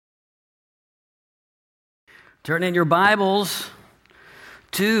Turn in your Bibles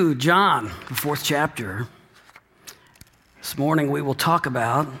to John, the 4th chapter. This morning we will talk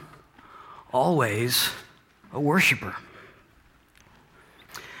about always a worshiper.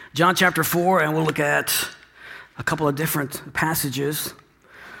 John chapter 4, and we'll look at a couple of different passages.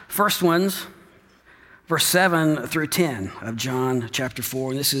 First one's verse 7 through 10 of John chapter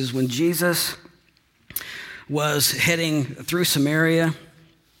 4. And this is when Jesus was heading through Samaria,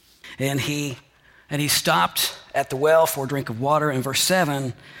 and he stopped at the well for a drink of water. And verse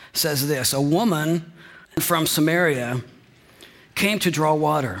 7 says this: a woman from Samaria came to draw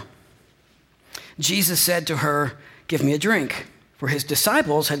water. Jesus said to her, "Give me a drink," for his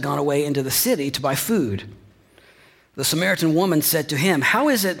disciples had gone away into the city to buy food. The Samaritan woman said to him, "How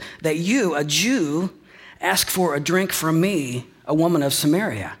is it that you, a Jew, ask for a drink from me, a woman of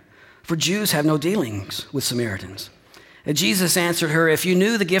Samaria? For Jews have no dealings with Samaritans." And Jesus answered her, "If you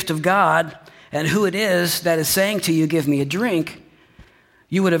knew the gift of God and who it is that is saying to you, 'Give me a drink,'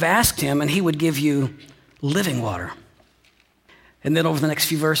 you would have asked him, and he would give you living water." And then over the next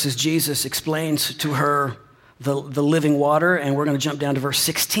few verses, Jesus explains to her the living water, and we're going to jump down to verse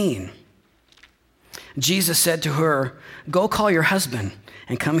 16. Jesus said to her, "Go call your husband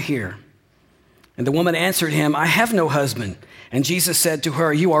and come here." And the woman answered him, "I have no husband." And Jesus said to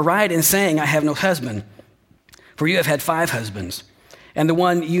her, "You are right in saying, 'I have no husband,' for you have had 5 husbands. And the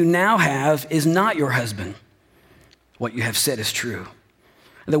one you now have is not your husband. What you have said is true."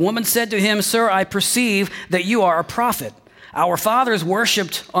 The woman said to him, "Sir, I perceive that you are a prophet. Our fathers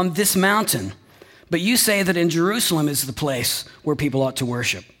worshipped on this mountain, but you say that in Jerusalem is the place where people ought to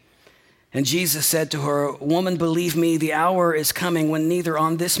worship." And Jesus said to her, "Woman, believe me, the hour is coming when neither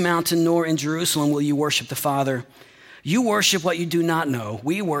on this mountain nor in Jerusalem will you worship the Father. You worship what you do not know.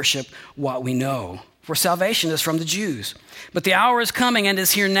 We worship what we know, for salvation is from the Jews. But the hour is coming and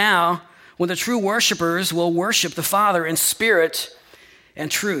is here now when the true worshipers will worship the Father in spirit and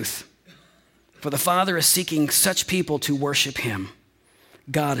truth. For the Father is seeking such people to worship him.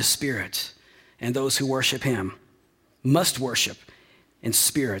 God is spirit, and those who worship him must worship in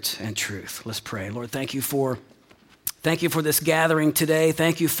spirit and truth." Let's pray. Lord, thank you for this gathering today.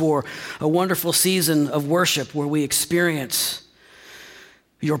 Thank you for a wonderful season of worship where we experience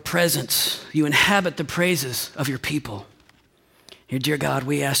your presence. You inhabit the praises of your people. Here, dear God,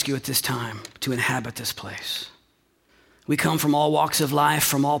 we ask you at this time to inhabit this place. We come from all walks of life,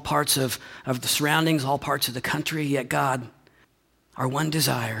 from all parts of the surroundings, all parts of the country, yet God, our one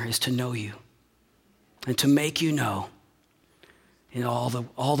desire is to know you and to make you know in all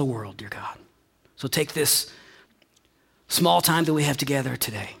the world, dear God. So take this small time that we have together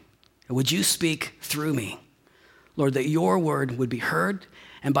today, and would you speak through me, Lord, that your word would be heard,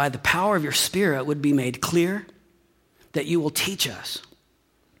 and by the power of your Spirit would be made clear, that you will teach us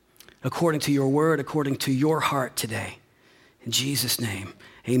according to your word, according to your heart today. In Jesus' name,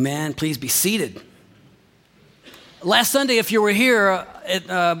 amen. Please be seated. Last Sunday, if you were here,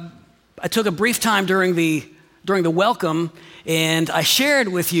 I took a brief time during the welcome, and I shared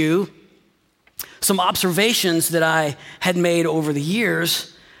with you some observations that I had made over the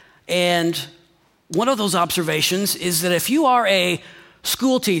years. And one of those observations is that if you are a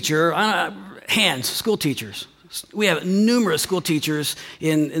school teacher, school teachers. We have numerous school teachers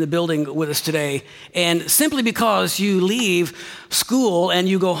in the building with us today. And simply because you leave school and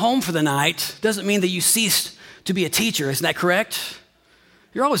you go home for the night doesn't mean that you cease to be a teacher. Isn't that correct?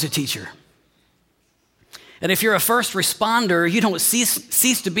 You're always a teacher. And if you're a first responder, you don't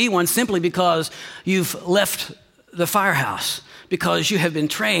cease to be one simply because you've left the firehouse, because you have been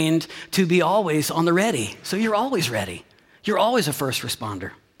trained to be always on the ready. So you're always ready. You're always a first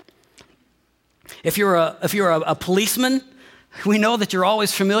responder. If you're a policeman, we know that you're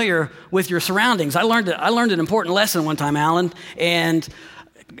always familiar with your surroundings. I learned an important lesson one time, Alan, and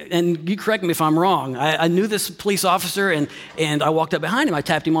you correct me if I'm wrong. I knew this police officer, and I walked up behind him. I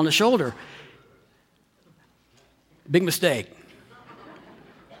tapped him on the shoulder. Big mistake.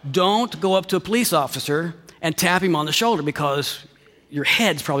 Don't go up to a police officer and tap him on the shoulder, because your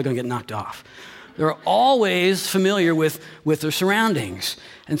head's probably going to get knocked off. They're always familiar with their surroundings.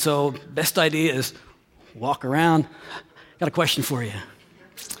 And so best idea is walk around. Got a question for you.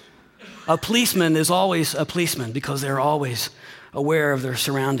 A policeman is always a policeman because they're always aware of their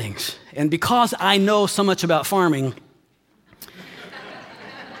surroundings. And because I know so much about farming,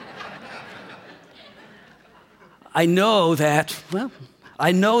 I know that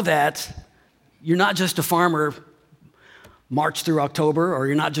you're not just a farmer March through October, or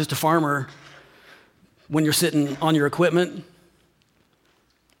you're not just a farmer when you're sitting on your equipment.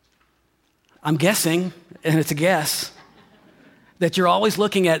 I'm guessing, and it's a guess, that you're always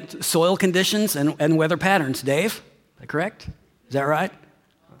looking at soil conditions and weather patterns. Dave, is that correct? Is that right?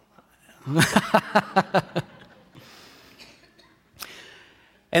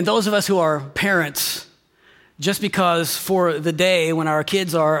 And those of us who are parents, just because for the day when our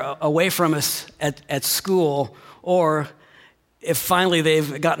kids are away from us at school, or if finally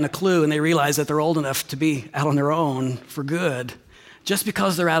they've gotten a clue and they realize that they're old enough to be out on their own for good, just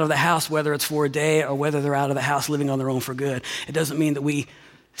because they're out of the house, whether it's for a day or whether they're out of the house living on their own for good, it doesn't mean that we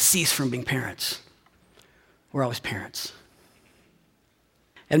cease from being parents. We're always parents.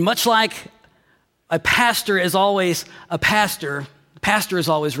 And much like a pastor is always a pastor, the pastor is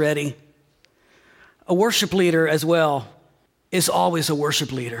always ready, a worship leader as well is always a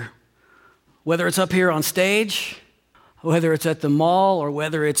worship leader. Whether it's up here on stage, whether it's at the mall, or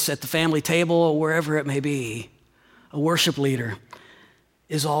whether it's at the family table, or wherever it may be, a worship leader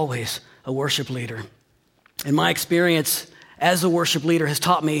is always a worship leader. And my experience as a worship leader has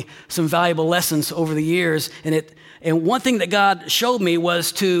taught me some valuable lessons over the years. And one thing that God showed me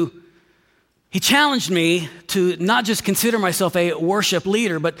was He challenged me to not just consider myself a worship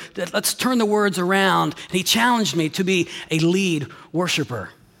leader, but let's turn the words around. And He challenged me to be a lead worshiper.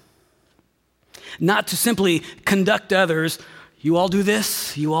 Not to simply conduct others. You all do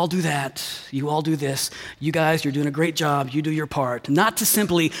this, you all do that, you all do this. You guys, you're doing a great job, you do your part. Not to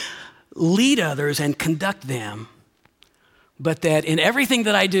simply lead others and conduct them, but that in everything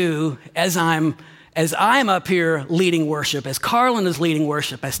that I do, as I'm up here leading worship, as Carlin is leading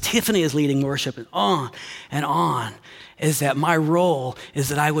worship, as Tiffany is leading worship, and on, is that my role is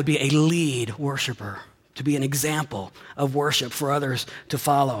that I would be a lead worshiper, to be an example of worship for others to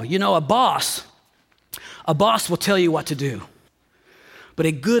follow. You know, a boss will tell you what to do, but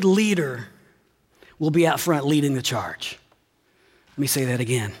a good leader will be out front leading the charge. Let me say that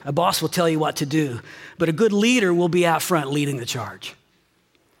again. A boss will tell you what to do, but a good leader will be out front leading the charge.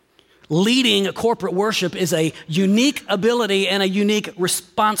 Leading a corporate worship is a unique ability and a unique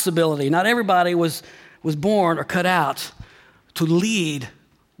responsibility. Not everybody was born or cut out to lead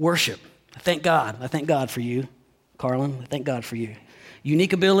worship. I thank God. I thank God for you, Carlin. I thank God for you.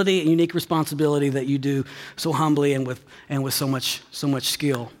 Unique ability and unique responsibility that you do so humbly and with so much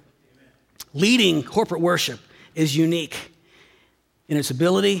skill. Leading corporate worship is unique in its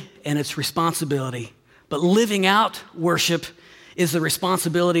ability and its responsibility. But living out worship is the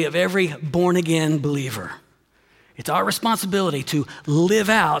responsibility of every born-again believer. It's our responsibility to live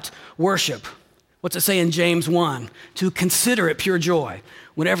out worship. What's it say in James 1? To consider it pure joy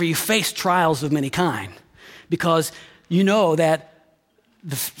whenever you face trials of many kind, because you know that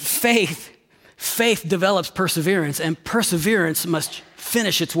the faith develops perseverance, and perseverance must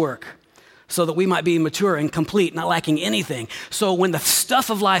finish its work so that we might be mature and complete, not lacking anything. So when the stuff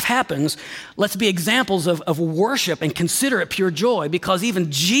of life happens, let's be examples of worship and consider it pure joy, because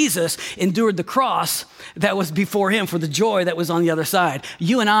even Jesus endured the cross that was before him for the joy that was on the other side.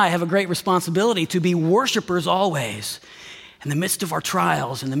 You and I have a great responsibility to be worshipers always. In the midst of our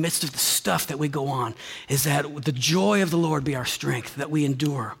trials, in the midst of the stuff that we go on, is that the joy of the Lord be our strength, that we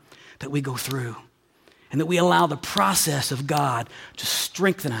endure, that we go through, and that we allow the process of God to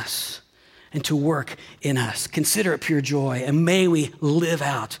strengthen us and to work in us. Consider it pure joy, and may we live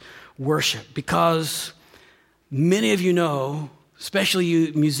out worship, because many of you know, especially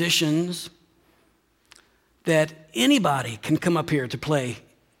you musicians, that anybody can come up here to play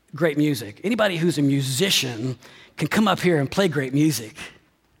great music. Anybody who's a musician can come up here and play great music.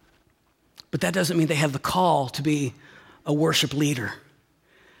 But that doesn't mean they have the call to be a worship leader.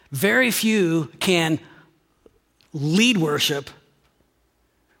 Very few can lead worship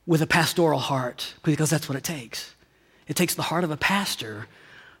with a pastoral heart, because that's what it takes. It takes the heart of a pastor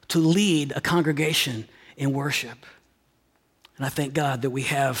to lead a congregation in worship. And I thank God that we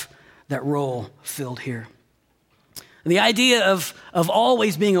have that role filled here. And the idea of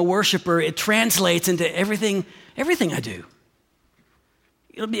always being a worshiper, it translates into everything I do.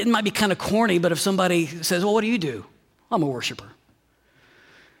 It might be kind of corny, but if somebody says, well, what do you do? I'm a worshiper.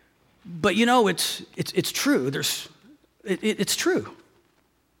 But you know, it's true. It's true.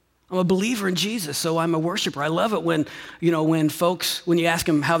 I'm a believer in Jesus, so I'm a worshiper. I love it when you ask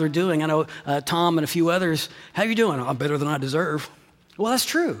them how they're doing. I know Tom and a few others, how are you doing? I'm better than I deserve. Well, that's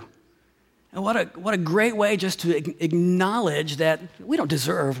true. And what a great way just to acknowledge that we don't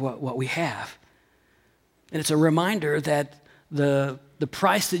deserve what we have. And it's a reminder that the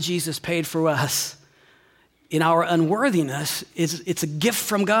price that Jesus paid for us in our unworthiness it's a gift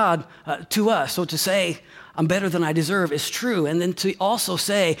from God to us. So to say, I'm better than I deserve is true. And then to also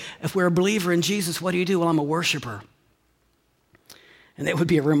say, if we're a believer in Jesus, what do you do? Well, I'm a worshiper. And that would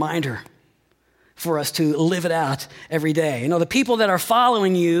be a reminder. for us to live it out every day. You know, the people that are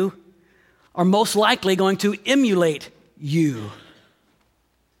following you are most likely going to emulate you.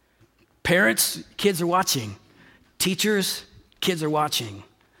 Parents, kids are watching. Teachers, kids are watching.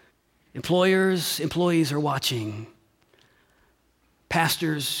 Employers, employees are watching.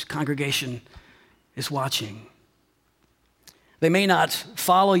 Pastors, congregation is watching. They may not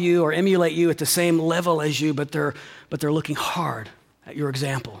follow you or emulate you at the same level as you, but they're looking hard at your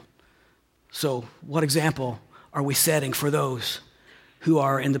example. So what example are we setting for those who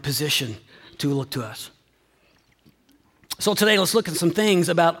are in the position to look to us? So today, let's look at some things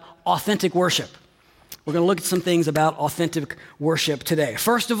about authentic worship. We're going to look at some things about authentic worship today.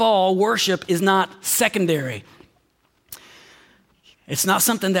 First of all, worship is not secondary. It's not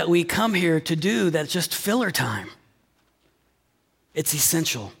something that we come here to do that's just filler time. It's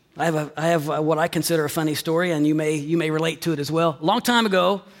essential. I have what I consider a funny story, and you may relate to it as well. A long time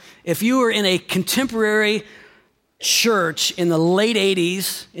ago, if you were in a contemporary church in the late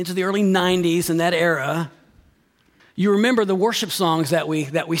 80s into the early 90s in that era, you remember the worship songs that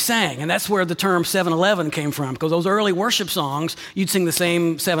we sang, and that's where the term 7-Eleven came from, because those early worship songs, you'd sing the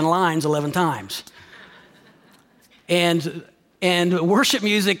same 7 lines 11 times. And worship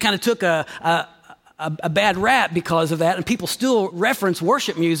music kind of took a bad rap because of that, and people still reference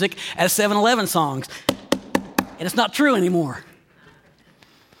worship music as 7-Eleven songs, and it's not true anymore.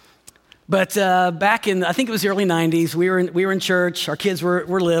 But back in, I think it was the early 90s, we were in church, our kids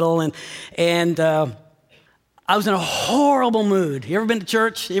were little, and I was in a horrible mood. You ever been to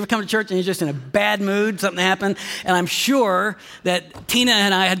church? You ever come to church and you're just in a bad mood? Something happened. And I'm sure that Tina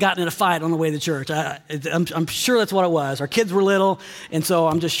and I had gotten in a fight on the way to church. I'm sure that's what it was. Our kids were little, and so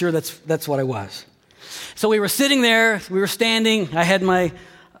I'm just sure that's what it was. So we were sitting there. We were standing. I had my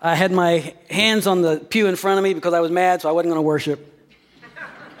hands on the pew in front of me because I was mad, so I wasn't going to worship.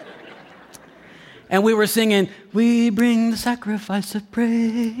 And we were singing, "We bring the sacrifice of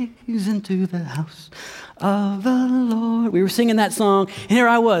praise into the house of the Lord." We were singing that song, and here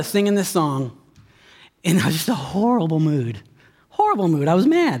I was singing this song, and I was just a horrible mood. I was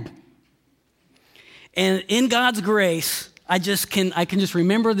mad. And in God's grace, I can just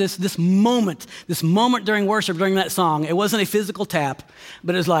remember this moment during worship, during that song. It wasn't a physical tap,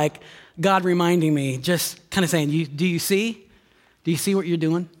 but it was like God reminding me, just kind of saying, do you see what you're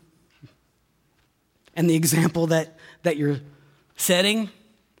doing? And the example that you're setting,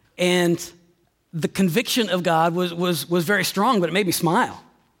 and the conviction of God was very strong, but it made me smile.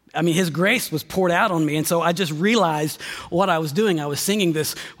 I mean, His grace was poured out on me, and so I just realized what I was doing. I was singing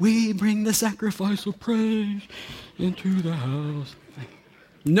this, "We bring the sacrifice of praise into the house."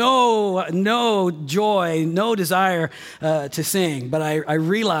 No joy, no desire to sing, but I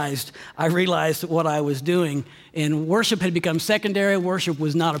realized what I was doing, and worship had become secondary. Worship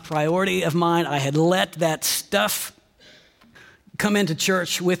was not a priority of mine. I had let that stuff come into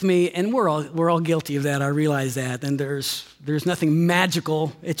church with me, and we're all guilty of that. I realize that, and there's nothing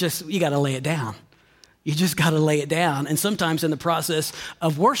magical. You got to lay it down. You just got to lay it down, and sometimes in the process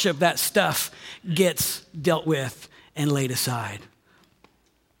of worship, that stuff gets dealt with and laid aside.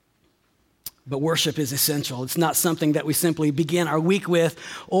 But worship is essential. It's not something that we simply begin our week with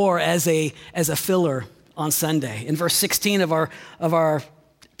or as a filler on Sunday. In verse 16 of our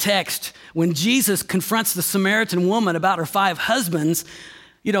text, when Jesus confronts the Samaritan woman about her 5 husbands,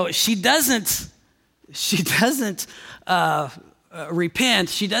 she doesn't repent.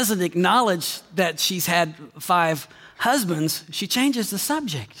 She doesn't acknowledge that she's had 5 husbands. She changes the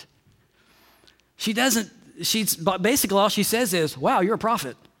subject. Basically all she says is, "Wow, you're a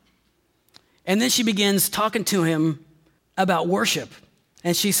prophet." And then she begins talking to him about worship.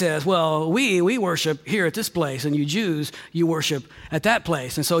 And she says, "Well, we worship here at this place, and you Jews, you worship at that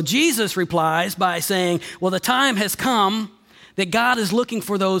place." And so Jesus replies by saying, "Well, the time has come that God is looking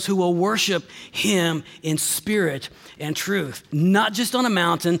for those who will worship Him in spirit and truth. Not just on a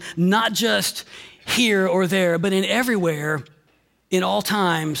mountain, not just here or there, but in everywhere, in all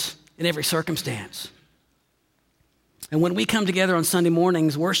times, in every circumstance." And when we come together on Sunday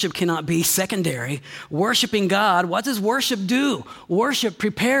mornings, worship cannot be secondary. Worshiping God, what does worship do? Worship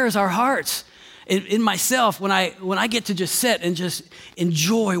prepares our hearts. In myself, when I get to just sit and just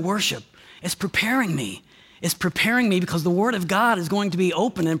enjoy worship, it's preparing me. It's preparing me because the Word of God is going to be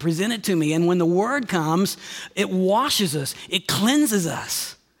open and presented to me. And when the Word comes, it washes us. It cleanses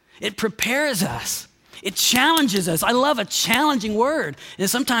us. It prepares us. It challenges us. I love a challenging word. And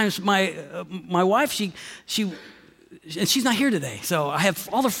sometimes my wife, and she's not here today, so I have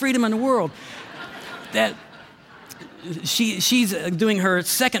all the freedom in the world. That she's doing her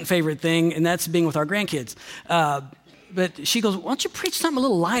second favorite thing, and that's being with our grandkids. But she goes, "Why don't you preach something a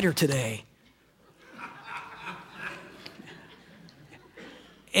little lighter today?"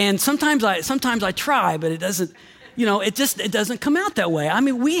 And sometimes I try, but it doesn't, it doesn't come out that way. I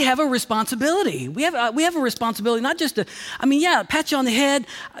mean, we have a responsibility. We have a responsibility, not just to, pat you on the head.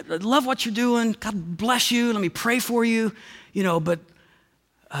 I love what you're doing. God bless you. Let me pray for you. But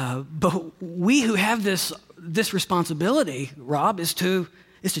we who have this responsibility, Rob, is to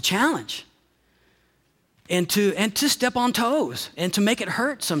challenge and to step on toes and to make it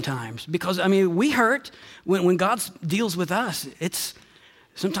hurt sometimes. Because we hurt when God deals with us.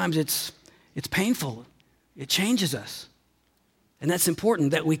 Sometimes it's painful. It changes us. And that's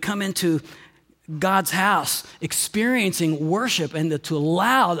important, that we come into God's house experiencing worship and to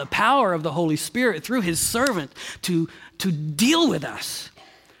allow the power of the Holy Spirit through his servant to deal with us,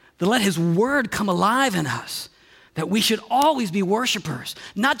 to let his word come alive in us, that we should always be worshipers,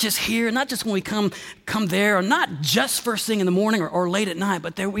 not just here, not just when we come there, or not just first thing in the morning or late at night,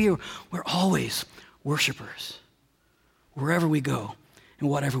 but we're always worshipers wherever we go and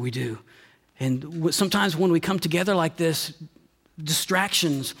whatever we do. And sometimes when we come together like this,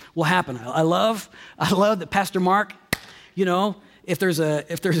 distractions will happen. I love that Pastor Mark, if there's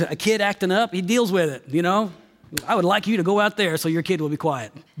a kid acting up, he deals with it, I would like you to go out there so your kid will be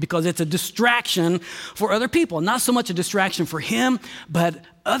quiet, because it's a distraction for other people. Not so much a distraction for him, but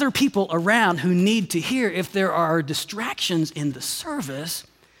other people around who need to hear. If there are distractions in the service,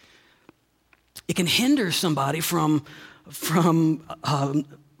 it can hinder somebody from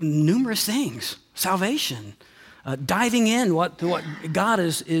numerous things. Salvation, diving in what God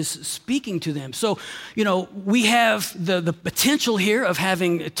is speaking to them. So, we have the potential here of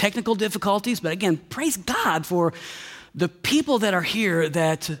having technical difficulties, but again, praise God for the people that are here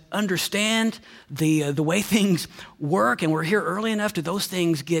that understand the way things work, and we're here early enough to those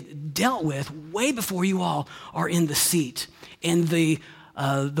things get dealt with way before you all are in the seat. And the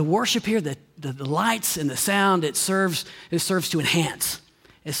worship here, the lights and the sound, it serves to enhance.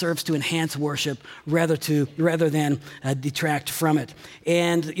 It serves to enhance worship rather than detract from it.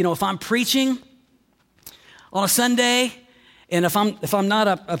 And if I'm preaching on a Sunday, and if I'm not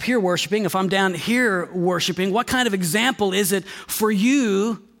up here worshiping, if I'm down here worshiping, what kind of example is it for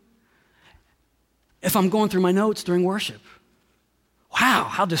you if I'm going through my notes during worship? Wow,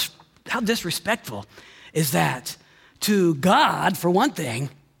 how disrespectful is that to God, for one thing,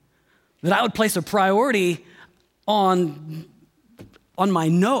 that I would place a priority on my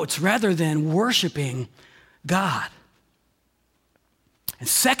notes rather than worshiping God. And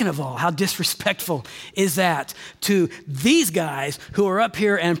second of all, how disrespectful is that to these guys who are up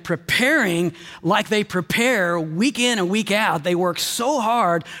here and preparing like they prepare week in and week out. They work so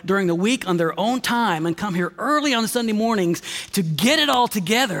hard during the week on their own time and come here early on Sunday mornings to get it all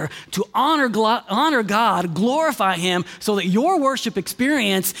together, to honor God, glorify him, so that your worship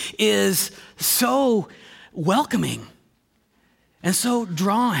experience is so welcoming and so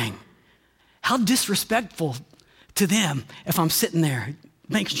drawing. How disrespectful to them if I'm sitting there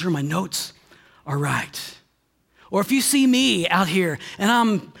making sure my notes are right. Or if you see me out here and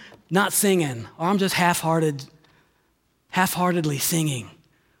I'm not singing, or I'm just half-heartedly singing,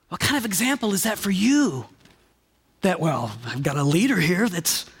 what kind of example is that for you? That, I've got a leader here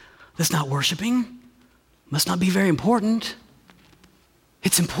that's not worshiping. Must not be very important.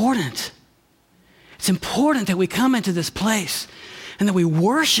 It's important. It's important that we come into this place and that we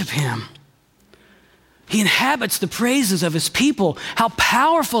worship him. He inhabits the praises of his people. How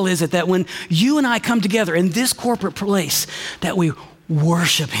powerful is it that when you and I come together in this corporate place, that we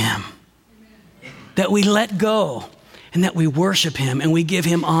worship him, that we let go, and that we worship him and we give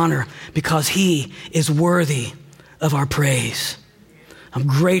him honor because he is worthy of our praise. I'm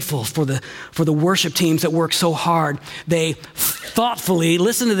grateful for the worship teams that work so hard. They thoughtfully,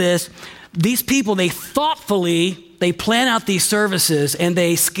 listen to this, these people, they plan out these services and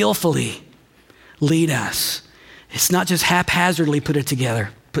they skillfully lead us. It's not just haphazardly put together.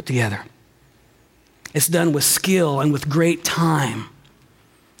 It's done with skill and with great time.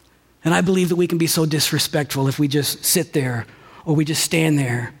 And I believe that we can be so disrespectful if we just sit there or we just stand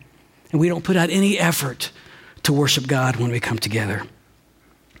there and we don't put out any effort to worship God when we come together.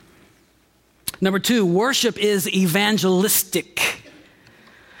 Number 2, worship is evangelistic.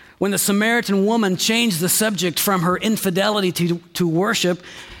 When the Samaritan woman changed the subject from her infidelity to worship,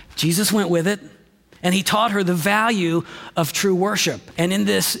 Jesus went with it. And he taught her the value of true worship. And in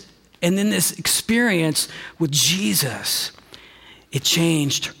this experience with Jesus, it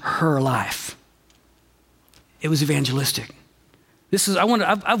changed her life. It was evangelistic.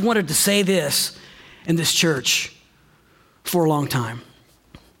 I've wanted to say this in this church for a long time.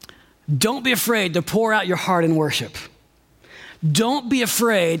 Don't be afraid to pour out your heart in worship. Don't be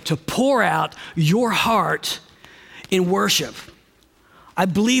afraid to pour out your heart in worship. I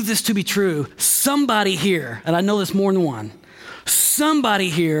believe this to be true. Somebody here, and I know this more than one,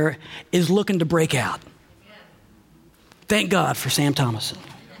 somebody here is looking to break out. Thank God for Sam Thomason.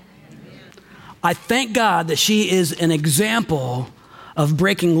 I thank God that she is an example of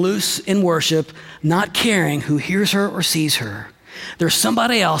breaking loose in worship, not caring who hears her or sees her. There's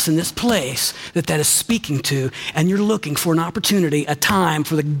somebody else in this place that is speaking to, and you're looking for an opportunity, a time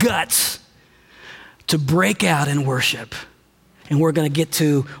for the guts to break out in worship. And we're going to get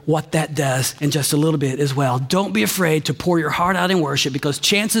to what that does in just a little bit as well. Don't be afraid to pour your heart out in worship, because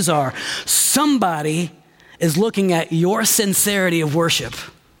chances are somebody is looking at your sincerity of worship,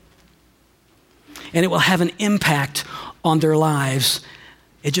 and it will have an impact on their lives.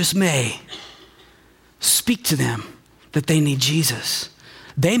 It just may. Speak to them that they need Jesus.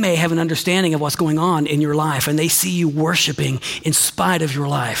 They may have an understanding of what's going on in your life, and they see you worshiping in spite of your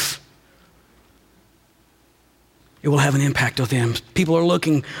life. It will have an impact on them. People are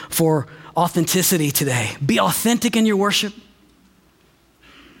looking for authenticity today. Be authentic in your worship.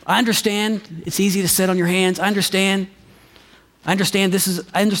 I understand it's easy to sit on your hands. I understand this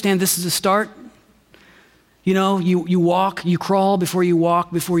is a start. You know, you walk, you crawl before you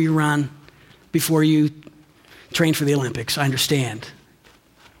walk, before you run, before you train for the Olympics. I understand.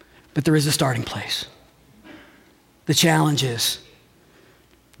 But there is a starting place. The challenge is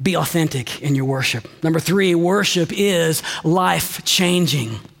be authentic in your worship. Number 3, worship is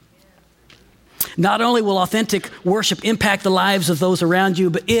life-changing. Not only will authentic worship impact the lives of those around you,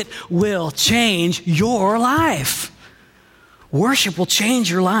 but it will change your life. Worship will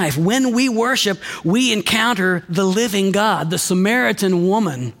change your life. When we worship, we encounter the living God. The Samaritan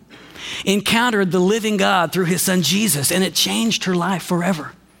woman encountered the living God through his son Jesus, and it changed her life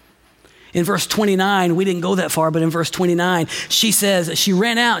forever. In verse 29, we didn't go that far, but in verse 29, she says, she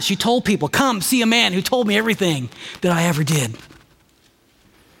ran out, she told people, "Come see a man who told me everything that I ever did."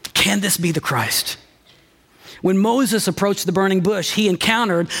 Can this be the Christ? When Moses approached the burning bush, he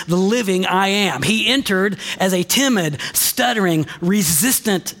encountered the living I am. He entered as a timid, stuttering,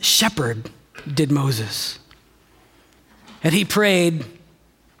 resistant shepherd, did Moses. And he prayed,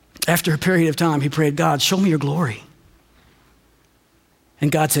 after a period of time, he prayed, "God, show me your glory."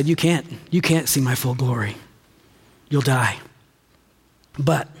 And God said, you can't see my full glory. You'll die.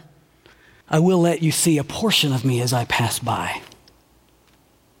 But I will let you see a portion of me as I pass by.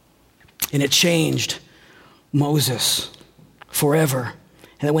 And it changed Moses forever.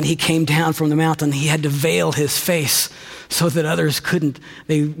 And that when he came down from the mountain, he had to veil his face so that others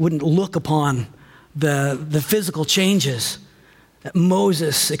wouldn't look upon the physical changes that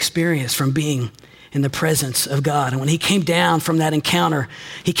Moses experienced from being in the presence of God. And when he came down from that encounter,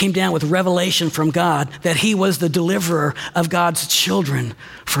 he came down with revelation from God that he was the deliverer of God's children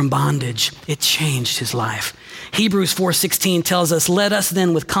from bondage. It changed his life. Hebrews 4:16 tells us, "Let us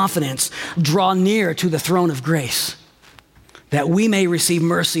then with confidence draw near to the throne of grace, that we may receive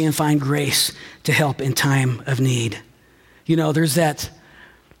mercy and find grace to help in time of need." You know, there's that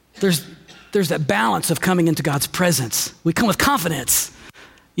balance of coming into God's presence. We come with confidence.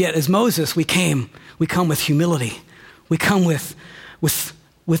 Yet as Moses, we come with humility. We come with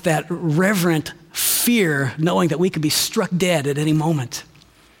that reverent fear, knowing that we could be struck dead at any moment.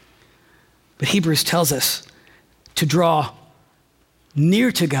 But Hebrews tells us to draw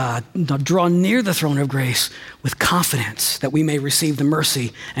near to God, draw near the throne of grace with confidence, that we may receive the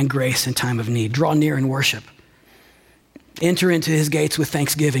mercy and grace in time of need. Draw near in worship. Enter into his gates with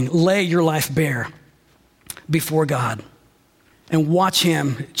thanksgiving. Lay your life bare before God and watch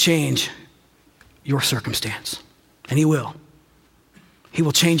him change your circumstance. And he will. He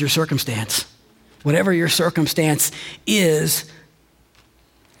will change your circumstance. Whatever your circumstance is,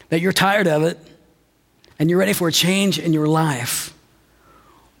 that you're tired of it and you're ready for a change in your life,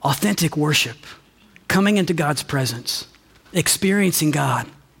 authentic worship, coming into God's presence, experiencing God,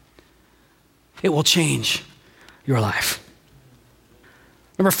 it will change your life.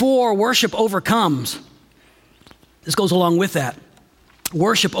 Number 4, worship overcomes. This goes along with that.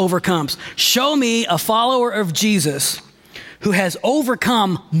 Worship overcomes. Show me a follower of Jesus who has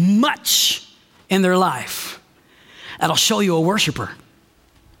overcome much in their life, and I'll show you a worshiper.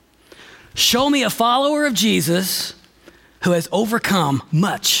 Show me a follower of Jesus who has overcome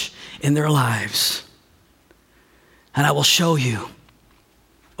much in their lives, and I will show you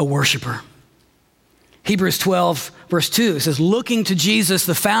a worshiper. Hebrews 12, verse 2 says, "Looking to Jesus,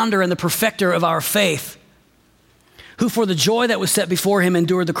 the founder and the perfecter of our faith, who for the joy that was set before him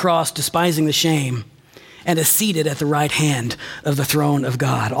endured the cross, despising the shame, and is seated at the right hand of the throne of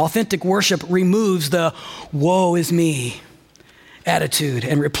God." Authentic worship removes the "woe is me" attitude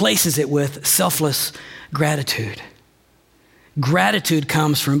and replaces it with selfless gratitude. Gratitude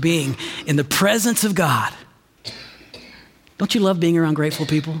comes from being in the presence of God. Don't you love being around grateful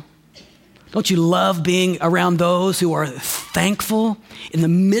people? Don't you love being around those who are thankful in the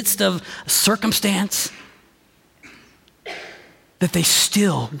midst of circumstance? That they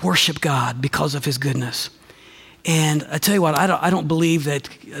still worship God because of his goodness. And I tell you what, I don't believe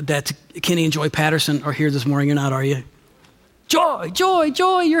that Kenny and Joy Patterson are here this morning. You're not, are you?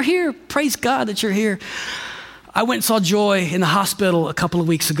 Joy, you're here. Praise God that you're here. I went and saw Joy in the hospital a couple of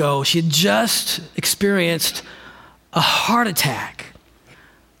weeks ago. She had just experienced a heart attack.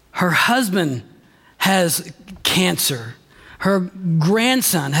 Her husband has cancer. Her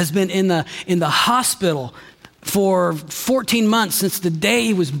grandson has been in the hospital for 14 months since the day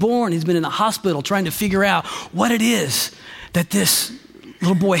he was born. He's been in the hospital trying to figure out what it is that this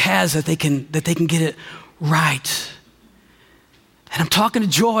little boy has that they can get it right. And I'm talking to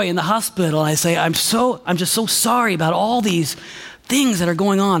Joy in the hospital. I say, I'm just so sorry about all these things that are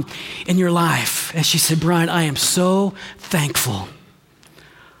going on in your life. And she said, Brian, I am so thankful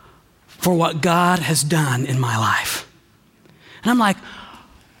for what God has done in my life. And I'm like,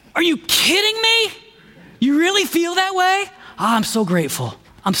 are you kidding me? You really feel that way? I'm so grateful.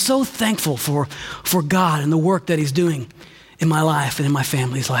 I'm so thankful for God and the work that he's doing in my life and in my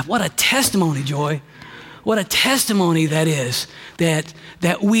family's life. What a testimony, Joy. What a testimony that is, that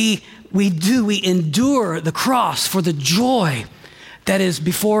we endure the cross for the joy that is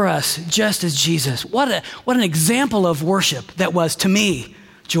before us, just as Jesus. What an example of worship that was to me,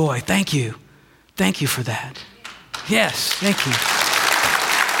 Joy. Thank you. Thank you for that. Yes, thank you.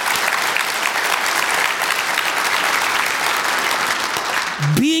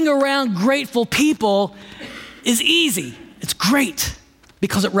 Being around grateful people is easy. It's great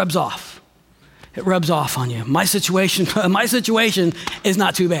because it rubs off. It rubs off on you. My situation is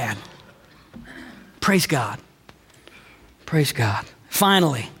not too bad. Praise God. Praise God.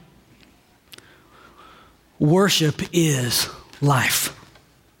 Finally, worship is life.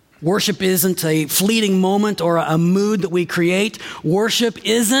 Worship isn't a fleeting moment or a mood that we create. Worship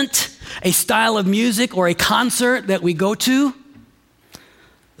isn't a style of music or a concert that we go to.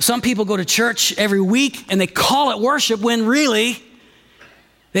 Some people go to church every week and they call it worship when really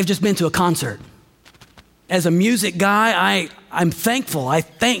they've just been to a concert. As a music guy, I'm thankful. I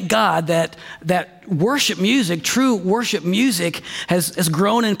thank God that worship music, true worship music, has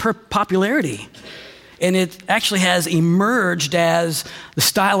grown in popularity. And it actually has emerged as the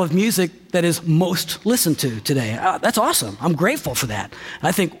style of music that is most listened to today. That's awesome. I'm grateful for that.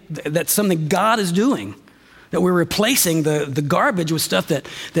 I think that's something God is doing, that we're replacing the garbage with stuff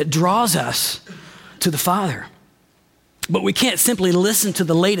that draws us to the Father. But we can't simply listen to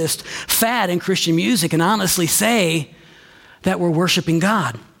the latest fad in Christian music and honestly say that we're worshiping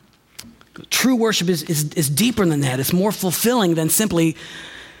God. True worship is deeper than that. It's more fulfilling than simply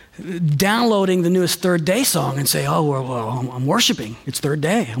downloading the newest Third Day song and say, oh, well, I'm worshiping. It's Third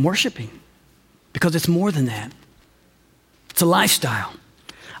Day. I'm worshiping. Because it's more than that. It's a lifestyle.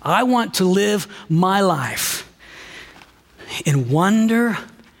 I want to live my life in wonder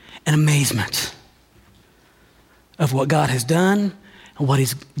and amazement of what God has done and what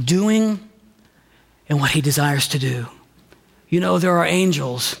he's doing and what he desires to do. You know, there are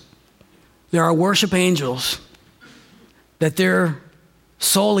angels, there are worship angels, that their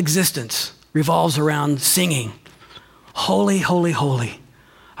sole existence revolves around singing, holy, holy, holy,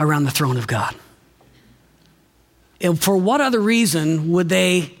 around the throne of God. And for what other reason would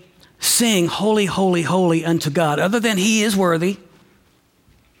they sing holy, holy, holy unto God, other than he is worthy?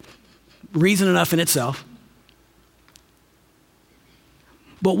 Reason enough in itself.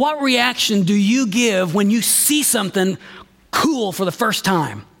 But what reaction do you give when you see something cool for the first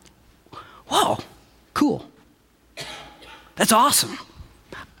time? Whoa, cool. That's awesome.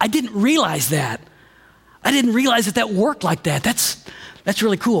 I didn't realize that. I didn't realize that worked like that. That's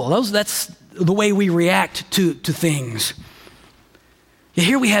really cool. That's the way we react to things.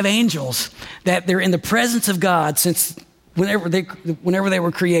 Here we have angels that they're in the presence of God since whenever they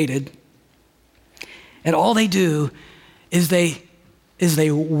were created. And all they do is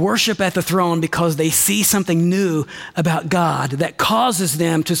they worship at the throne because they see something new about God that causes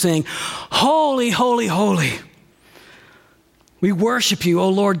them to sing, holy, holy, holy. We worship you, O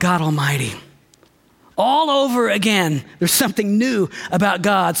Lord God Almighty. All over again, there's something new about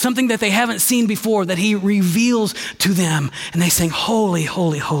God, something that they haven't seen before that he reveals to them. And they sing, holy,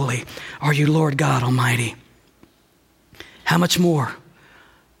 holy, holy are you, Lord God Almighty. How much more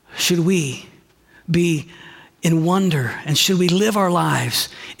should we be in wonder, and should we live our lives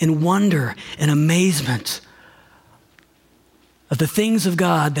in wonder and amazement of the things of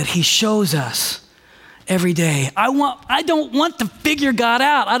God that he shows us every day. I don't want to figure God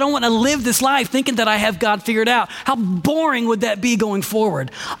out. I don't want to live this life thinking that I have God figured out. How boring would that be going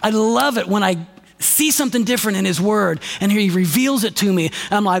forward? I love it when I see something different in his word and he reveals it to me.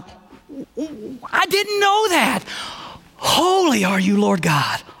 And I'm like, I didn't know that. Holy are you, Lord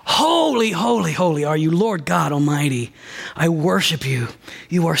God. Holy, holy, holy are you, Lord God Almighty. I worship you.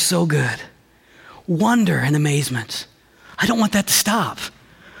 You are so good. Wonder and amazement. I don't want that to stop.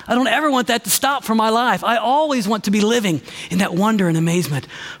 I don't ever want that to stop from my life. I always want to be living in that wonder and amazement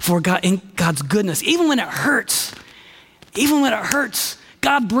for God, in God's goodness. Even when it hurts,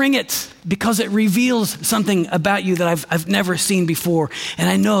 God bring it because it reveals something about you that I've never seen before. And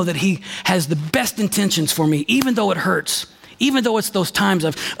I know that he has the best intentions for me, even though it hurts, even though it's those times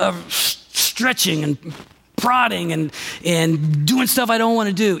of stretching and prodding and doing stuff I don't want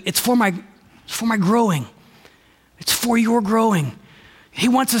to do. It's for my growing. It's for your growing. He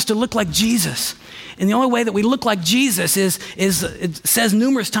wants us to look like Jesus. And the only way that we look like Jesus is it says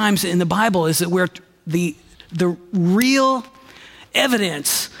numerous times in the Bible, is that we're the real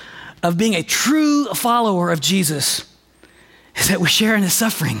evidence of being a true follower of Jesus is that we share in his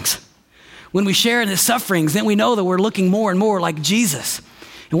sufferings. When we share in his sufferings, then we know that we're looking more and more like Jesus.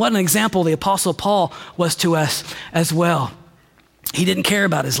 And what an example the Apostle Paul was to us as well. He didn't care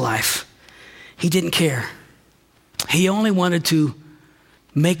about his life. He didn't care. He only wanted to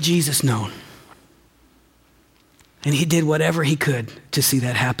make Jesus known. And he did whatever he could to see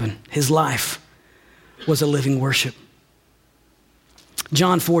that happen. His life was a living worship.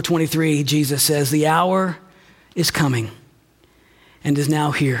 John 4:23, Jesus says, the hour is coming and is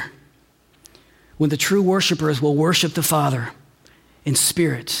now here when the true worshipers will worship the Father in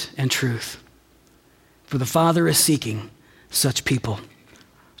spirit and truth. For the Father is seeking such people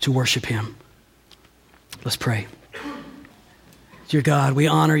to worship him. Let's pray. Dear God, we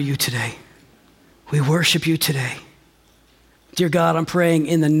honor you today. We worship you today. Dear God, I'm praying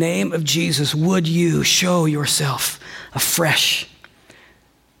in the name of Jesus, would you show yourself afresh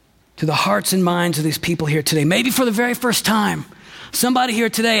to the hearts and minds of these people here today, maybe for the very first time. Somebody here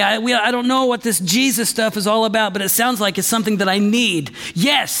today, I don't know what this Jesus stuff is all about, but it sounds like it's something that I need.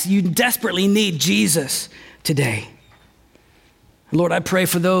 Yes, you desperately need Jesus today. Lord, I pray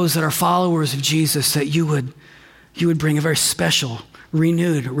for those that are followers of Jesus that you would bring a very special,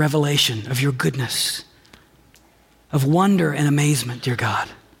 renewed revelation of your goodness, of wonder and amazement, dear God,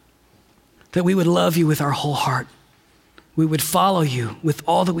 that we would love you with our whole heart. We would follow you with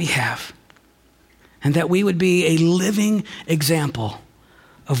all that we have, and that we would be a living example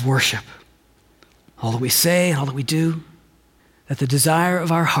of worship. All that we say and all that we do, that the desire of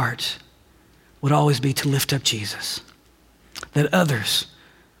our heart would always be to lift up Jesus, that others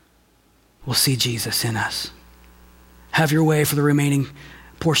will see Jesus in us. Have your way for the remaining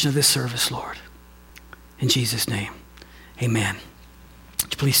portion of this service, Lord. In Jesus' name, amen.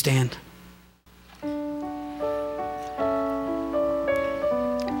 Would you please stand?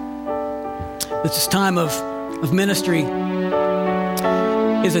 This time of ministry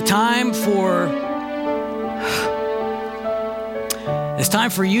is a time it's time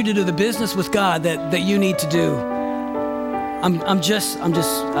for you to do the business with God that you need to do. I'm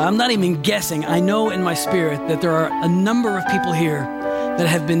not even guessing. I know in my spirit that there are a number of people here that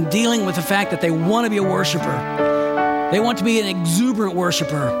have been dealing with the fact that they want to be a worshiper. They want to be an exuberant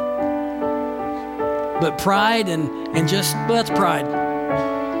worshiper. But pride that's pride.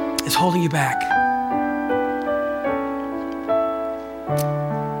 It's holding you back.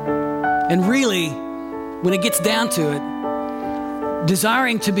 And really, when it gets down to it,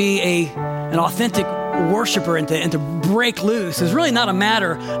 desiring to be an authentic worshiper and to break loose is really not a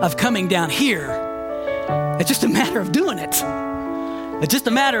matter of coming down here. It's just a matter of doing it. It's just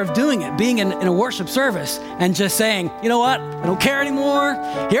a matter of doing it, being in a worship service and just saying, you know what? I don't care anymore.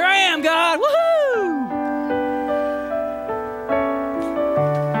 Here I am, God. Woohoo!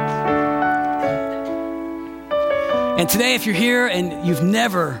 And today, if you're here and you've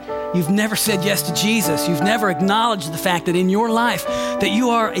never said yes to Jesus, you've never acknowledged the fact that in your life that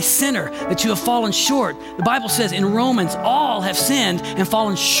you are a sinner, that you have fallen short. The Bible says in Romans, all have sinned and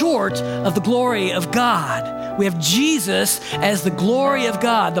fallen short of the glory of God. We have Jesus as the glory of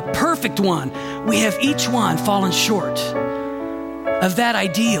God, the perfect one. We have each one fallen short of that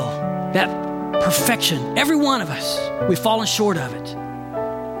ideal, that perfection. Every one of us, we've fallen short of it.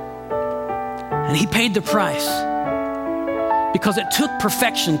 And he paid the price, because it took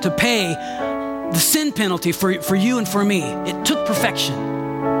perfection to pay the sin penalty for you and for me. It took perfection.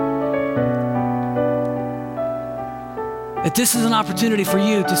 That this is an opportunity for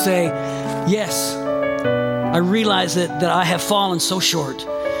you to say, yes, I realize that I have fallen so short,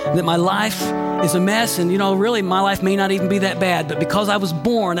 that my life is a mess, and really my life may not even be that bad, but because I was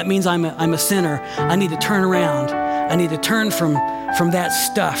born, that means I'm a sinner. I need to turn around. I need to turn from that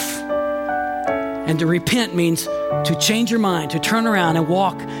stuff. And to repent means to change your mind, to turn around and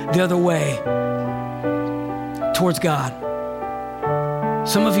walk the other way towards God.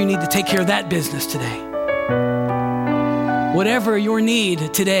 Some of you need to take care of that business today. Whatever your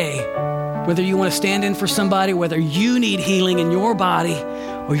need today, whether you want to stand in for somebody, whether you need healing in your body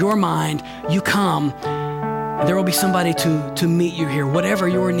or your mind, you come. And there will be somebody to meet you here. Whatever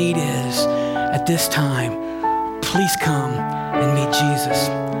your need is at this time, please come and meet Jesus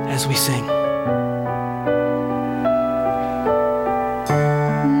as we sing.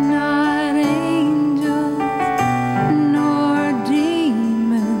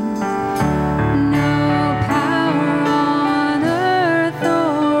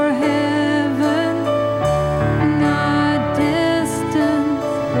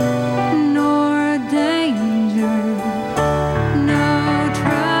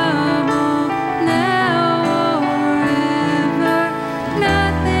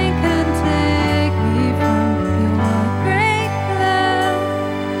 Nothing can take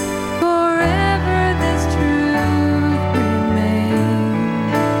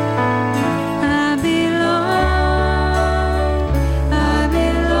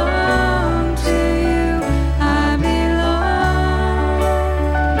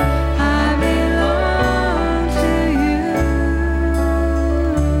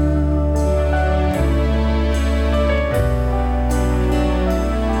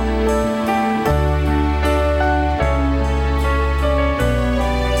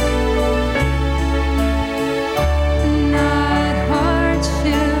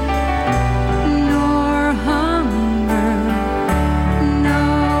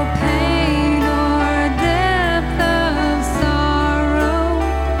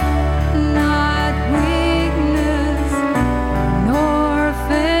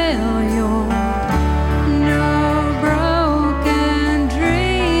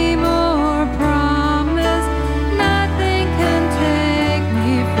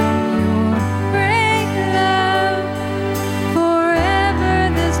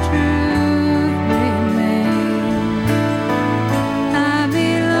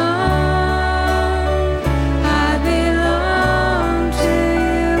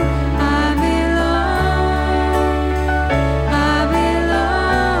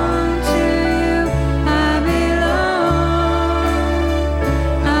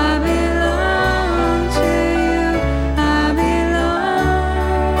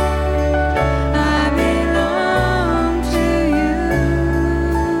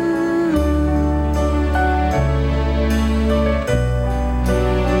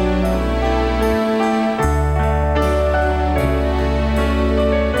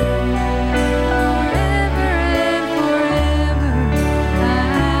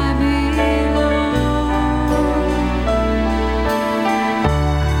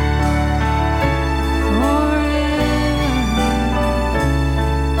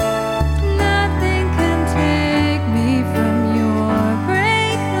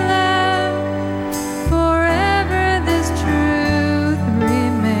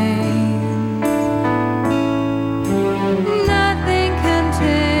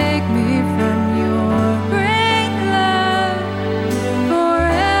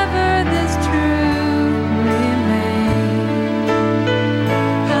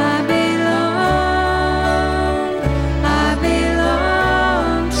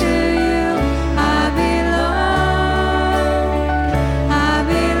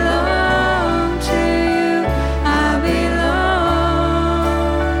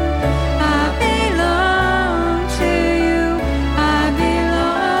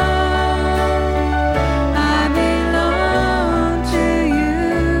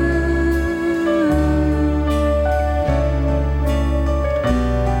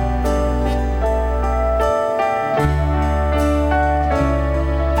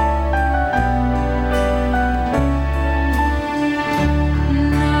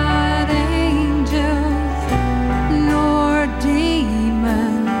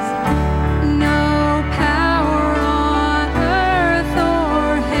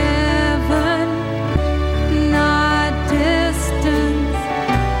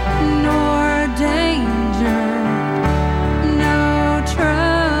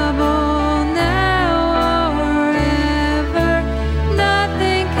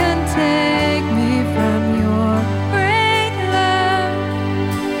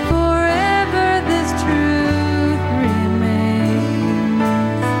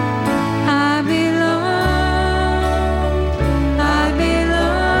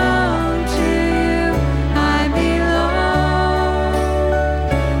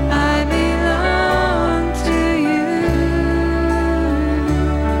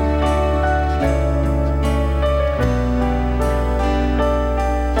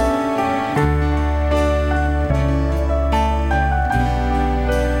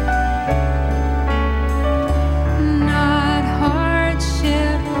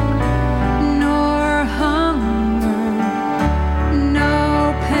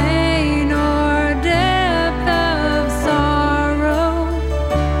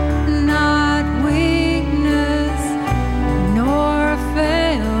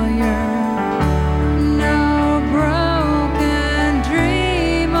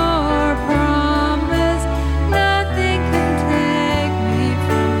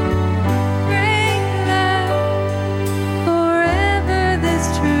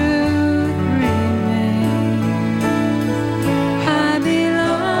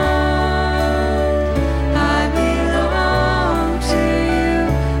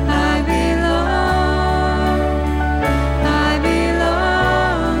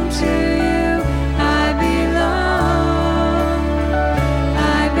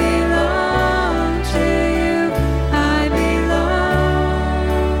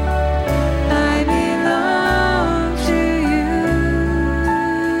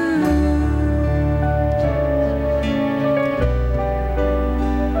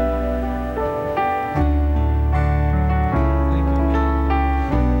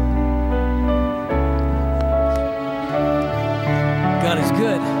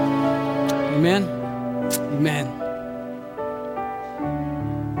Amen? Amen.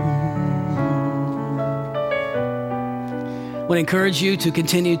 I want to encourage you to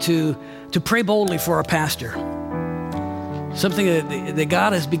continue to pray boldly for our pastor. Something that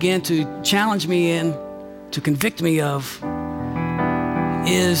God has begun to challenge me in, to convict me of,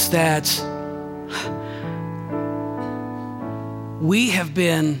 is that we have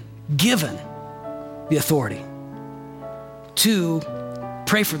been given the authority to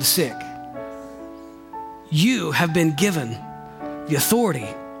pray for the sick. You have been given the authority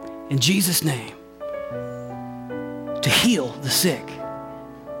in Jesus' name to heal the sick.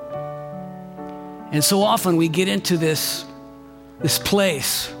 And so often we get into this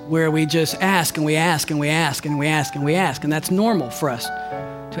place where we just ask and we ask and we ask and we ask and we ask, and that's normal for us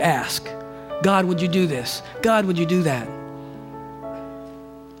to ask. God, would you do this? God, would you do that?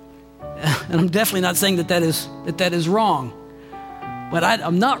 And I'm definitely not saying that is wrong, but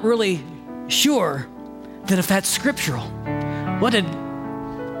I'm not really sure that if that's scriptural. What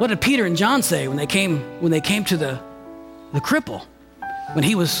did Peter and John say when they came to the cripple, when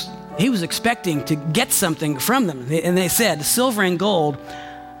he was expecting to get something from them? And they said, silver and gold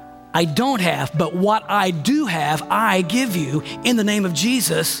I don't have, but what I do have, I give you. In the name of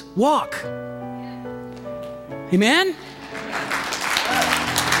Jesus, walk. Amen?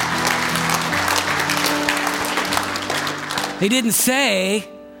 They didn't say,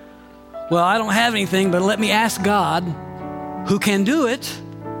 well, I don't have anything, but let me ask God, who can do it,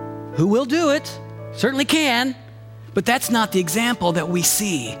 who will do it, certainly can, but that's not the example that we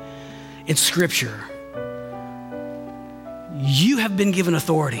see in Scripture. You have been given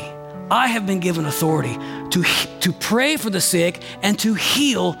authority. I have been given authority to pray for the sick and to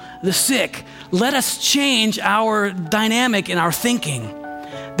heal the sick. Let us change our dynamic in our thinking,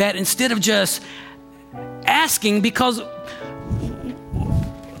 that instead of just asking because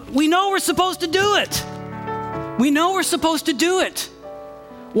we know we're supposed to do it. We know we're supposed to do it.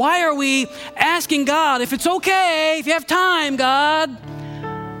 Why are we asking God, if it's okay, if you have time, God,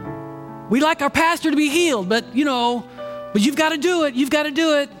 we'd like our pastor to be healed, but you've got to do it. You've got to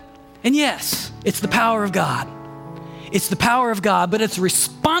do it. And yes, it's the power of God. It's the power of God, but it's the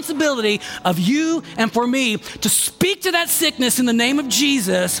responsibility of you and for me to speak to that sickness in the name of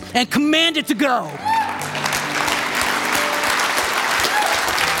Jesus and command it to go.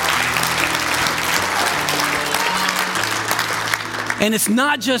 And it's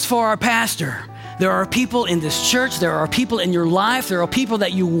not just for our pastor. There are people in this church, there are people in your life, there are people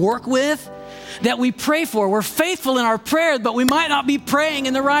that you work with that we pray for. We're faithful in our prayers, but we might not be praying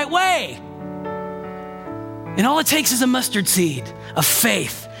in the right way. And all it takes is a mustard seed of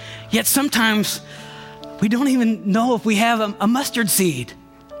faith. Yet sometimes we don't even know if we have a mustard seed.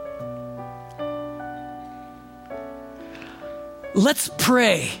 Let's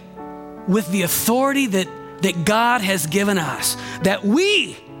pray with the authority that God has given us, that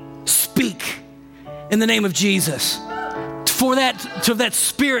we speak in the name of Jesus for that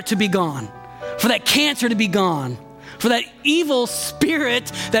spirit to be gone, for that cancer to be gone, for that evil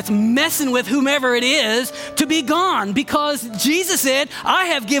spirit that's messing with whomever it is to be gone, because Jesus said, I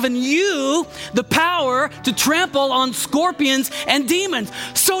have given you the power to trample on scorpions and demons.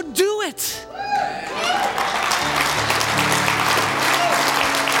 So do it.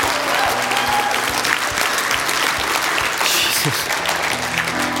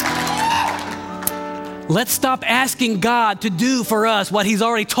 Let's stop asking God to do for us what He's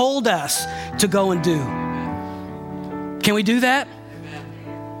already told us to go and do. Can we do that?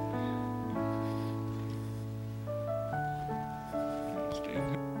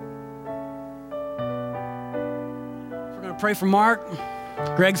 We're going to pray for Mark.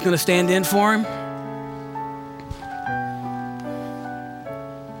 Greg's going to stand in for him.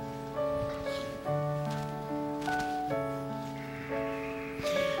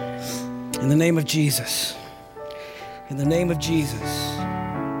 In the name of Jesus, in the name of Jesus,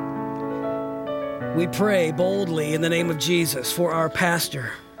 we pray boldly in the name of Jesus for our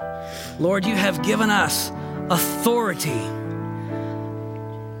pastor. Lord, you have given us authority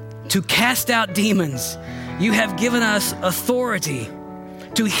to cast out demons. You have given us authority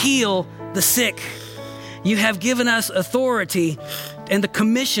to heal the sick. You have given us authority and the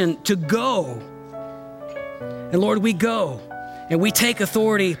commission to go. And Lord, we go. And we take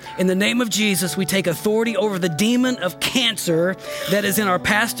authority in the name of Jesus. We take authority over the demon of cancer that is in our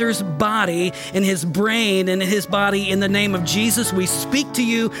pastor's body, in his brain, and in his body. In the name of Jesus, we speak to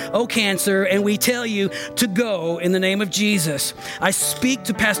you, O cancer, and we tell you to go in the name of Jesus. I speak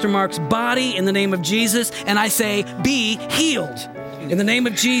to Pastor Mark's body in the name of Jesus, and I say, be healed. In the name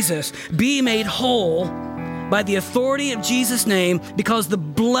of Jesus, be made whole. by the authority of Jesus' name, because the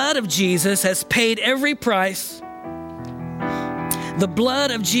blood of Jesus has paid every price. The blood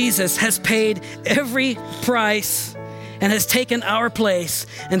of Jesus has paid every price and has taken our place,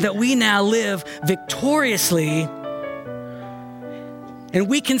 and that we now live victoriously. And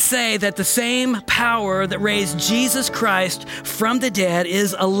we can say that the same power that raised Jesus Christ from the dead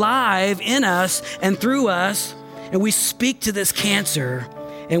is alive in us and through us. And we speak to this cancer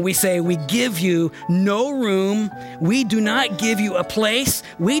and we say, we give you no room. We do not give you a place.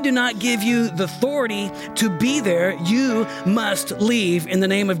 We do not give you the authority to be there. You must leave in the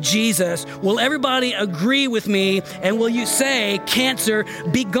name of Jesus. Will everybody agree with me? And will you say, cancer,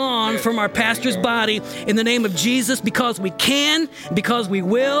 be gone from our pastor's body in the name of Jesus? Because we can, because we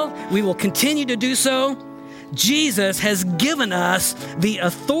will continue to do so. Jesus has given us the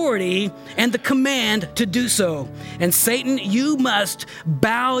authority and the command to do so. And Satan, you must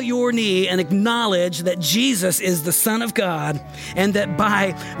bow your knee and acknowledge that Jesus is the Son of God, and that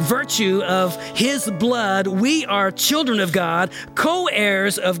by virtue of his blood, we are children of God,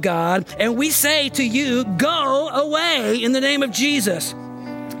 co-heirs of God. And we say to you, go away in the name of Jesus.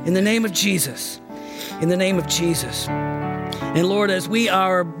 In the name of Jesus. In the name of Jesus. And Lord, as we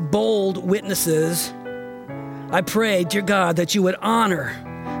are bold witnesses, I pray, dear God, that you would honor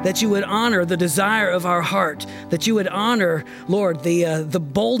the desire of our heart, that you would honor, Lord, the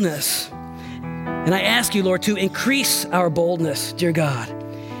boldness. And I ask you, Lord, to increase our boldness, dear God,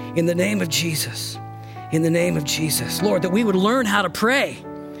 in the name of Jesus, in the name of Jesus. Lord, that we would learn how to pray,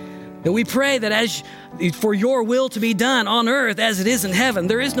 that we pray that as for your will to be done on earth as it is in heaven.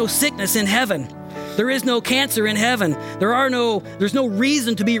 There is no sickness in heaven. There is no cancer in heaven. There's no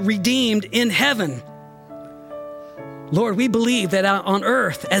reason to be redeemed in heaven. Lord, we believe that on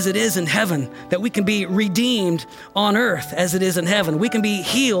earth as it is in heaven, that we can be redeemed on earth as it is in heaven. We can be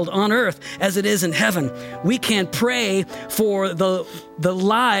healed on earth as it is in heaven. We can pray for the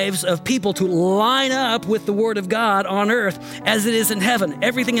lives of people to line up with the Word of God on earth as it is in heaven.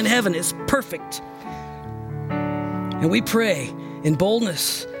 Everything in heaven is perfect. And we pray in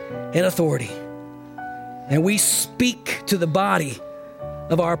boldness and authority. And we speak to the body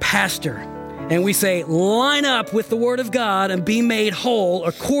of our pastor. And we say, line up with the Word of God and be made whole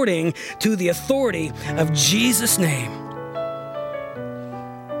according to the authority of Jesus' name.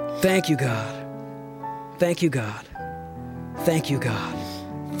 Thank you, God. Thank you, God. Thank you, God.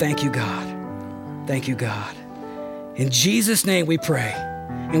 Thank you, God. Thank you, God. In Jesus' name we pray.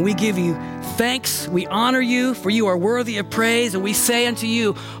 And we give you thanks. We honor you, for you are worthy of praise. And we say unto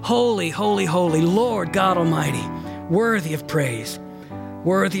you, holy, holy, holy, Lord God Almighty, worthy of praise.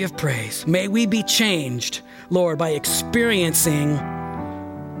 Worthy of praise. May we be changed, Lord, by experiencing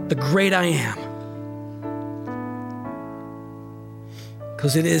the great I am.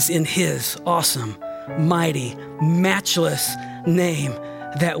 Because it is in his awesome, mighty, matchless name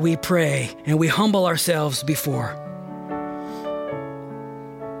that we pray and we humble ourselves before.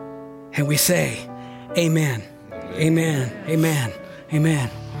 And we say, amen, amen, amen,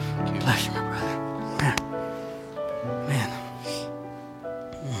 amen. Bless you, my brother.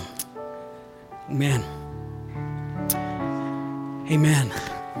 Amen. Amen.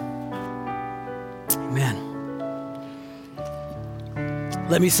 Amen.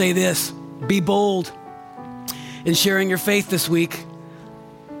 Let me say this. Be bold in sharing your faith this week.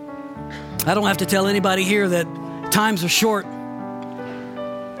 I don't have to tell anybody here that times are short,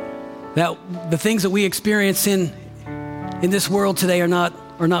 that the things that we experience in this world today are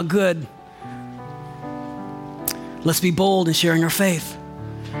not good. Let's be bold in sharing our faith.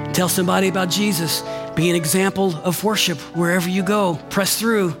 Tell somebody about Jesus. Be an example of worship wherever you go. Press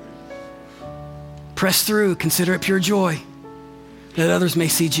through. Press through. Consider it pure joy that others may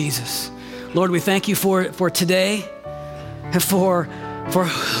see Jesus. Lord, we thank you for today and for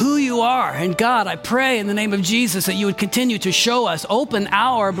who you are. And God, I pray in the name of Jesus that you would continue to show us, open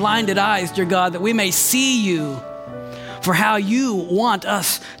our blinded eyes, dear God, that we may see you for how you want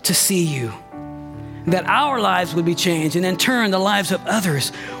us to see you. That our lives would be changed, and in turn, the lives of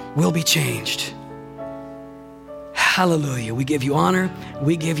others will be changed. Hallelujah. We give you honor.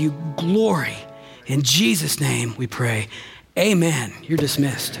 We give you glory. In Jesus' name we pray. Amen. You're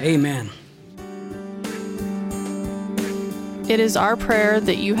dismissed. Amen. It is our prayer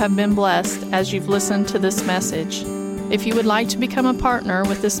that you have been blessed as you've listened to this message. If you would like to become a partner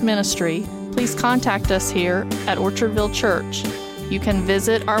with this ministry, please contact us here at Orchardville Church. You can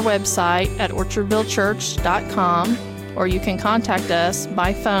visit our website at orchardvillechurch.com, or you can contact us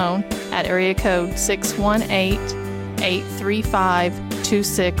by phone at area code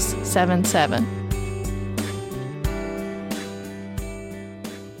 618-835-2677.